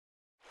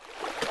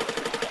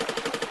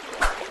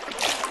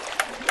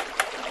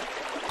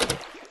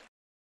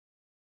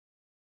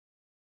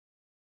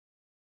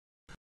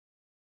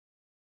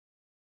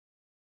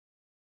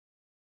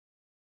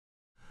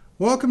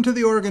Welcome to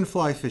the Oregon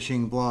Fly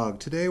Fishing Blog.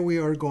 Today we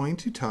are going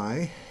to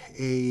tie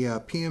a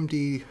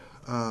PMD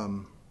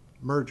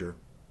merger,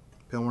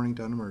 pale morning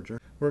dun merger.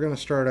 We're going to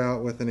start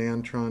out with an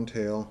antron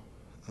tail,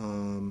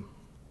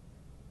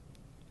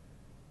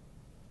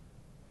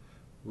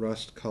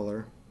 rust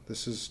color.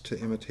 This is to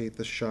imitate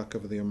the shuck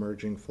of the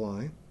emerging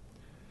fly.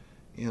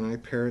 And I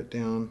pare it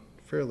down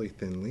fairly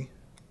thinly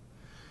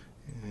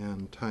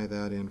and tie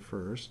that in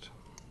first.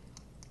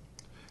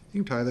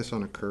 You can tie this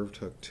on a curved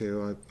hook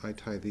too. I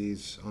tie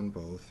these on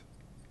both.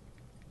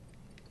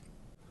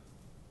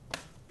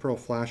 Pearl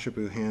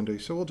Flashabou handy,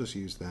 so we'll just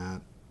use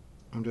that.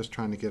 I'm just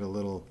trying to get a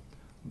little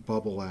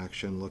bubble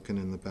action looking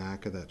in the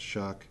back of that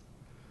shuck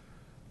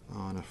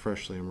on a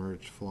freshly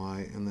emerged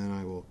fly, and then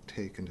I will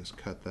take and just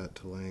cut that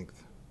to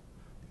length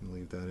and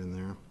leave that in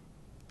there.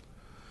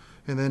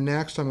 And then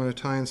next I'm going to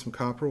tie in some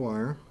copper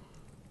wire.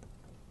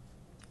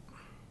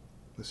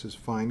 This is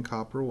fine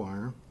copper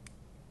wire.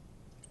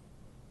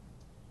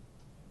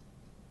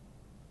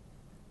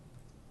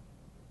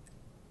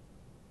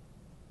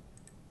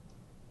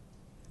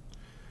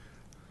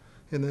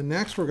 And then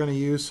next we're going to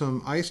use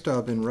some ice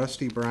dub in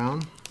rusty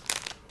brown.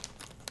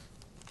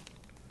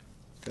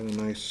 Got a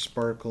nice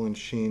sparkle and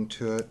sheen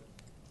to it.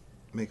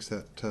 Makes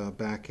that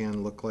back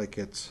end look like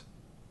it's,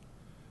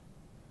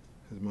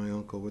 as my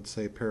uncle would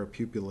say,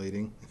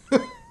 parapupulating.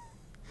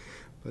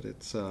 But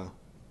it's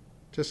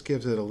just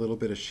gives it a little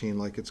bit of sheen,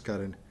 like it's got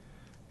an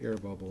air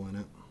bubble in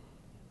it.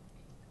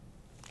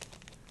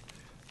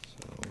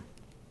 So,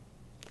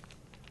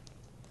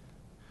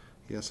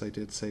 yes, I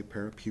did say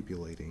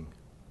parapupulating.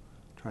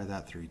 Try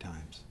that 3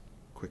 times,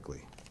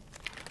 quickly.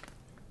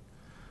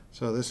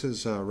 So this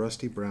is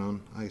rusty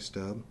brown ice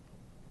dub.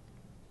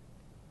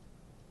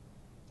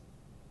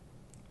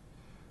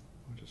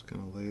 I'm just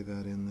going to lay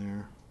that in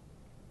there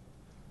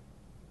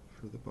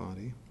for the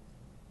body.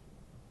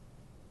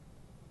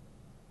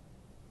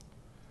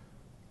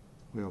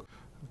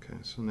 Okay,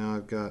 so now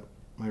I've got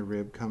my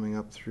rib coming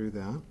up through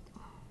that.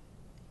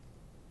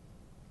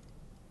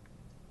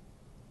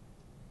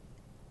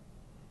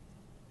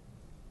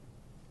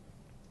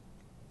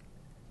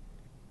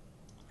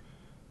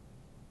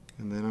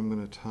 And then I'm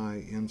going to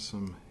tie in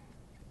some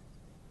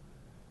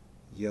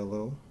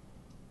yellow,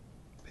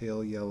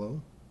 pale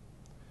yellow.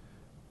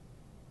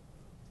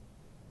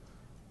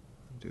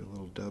 Do a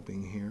little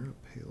dubbing here,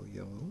 pale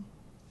yellow,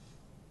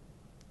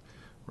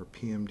 or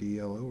PMD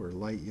yellow, or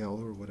light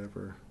yellow, or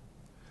whatever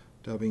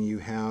dubbing you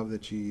have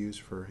that you use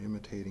for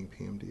imitating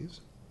PMDs.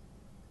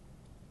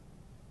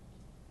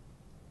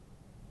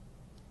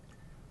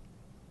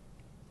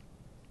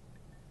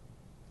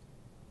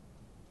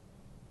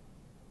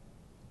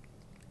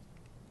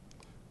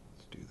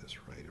 Do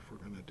this right if we're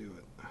going to do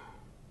it.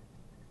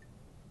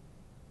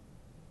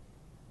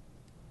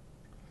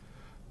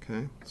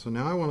 Okay, so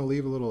now I want to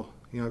leave a little,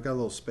 I've got a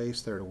little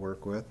space there to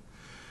work with,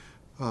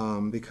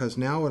 because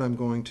now what I'm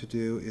going to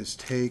do is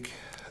take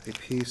a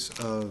piece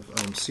of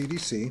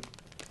CDC,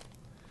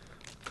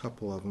 a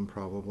couple of them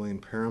probably,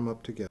 and pair them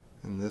up together.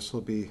 And this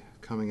will be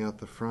coming out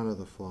the front of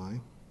the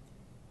fly.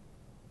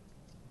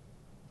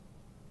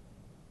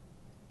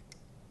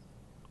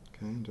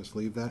 Okay, and just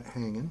leave that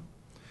hanging.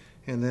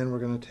 And then we're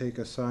going to take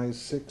a size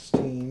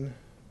 16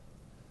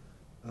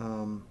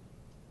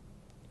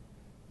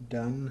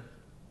 dun,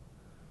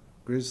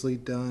 grizzly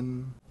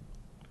dun.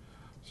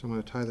 So I'm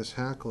going to tie this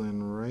hackle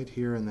in right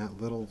here in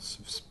that little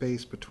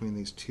space between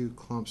these 2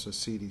 clumps of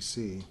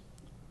CDC.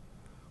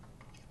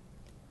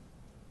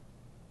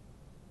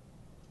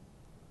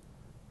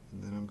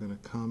 And then I'm going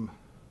to come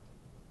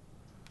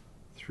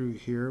through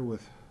here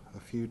with a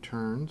few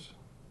turns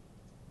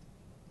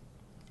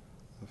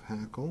of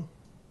hackle,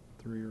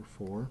 3 or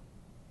 4.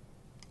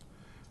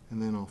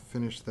 And then I'll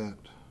finish that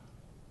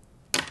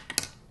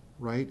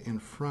right in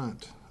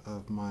front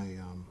of my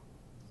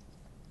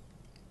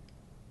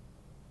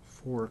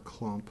 4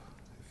 clump,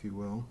 if you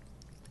will,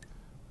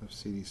 of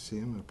CDC.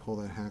 I'm going to pull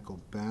that hackle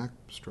back,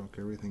 stroke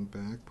everything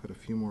back, put a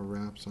few more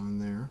wraps on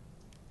there.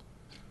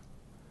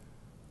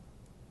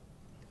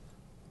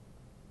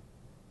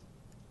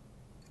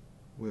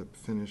 Whip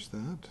finish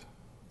that.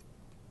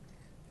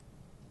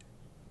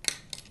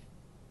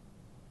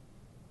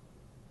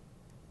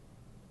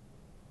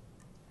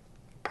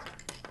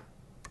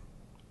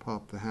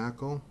 Pop the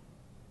hackle,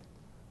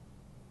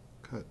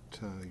 cut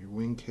your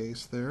wing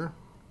case there,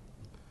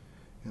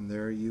 and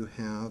there you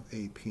have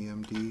a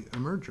PMD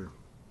emerger.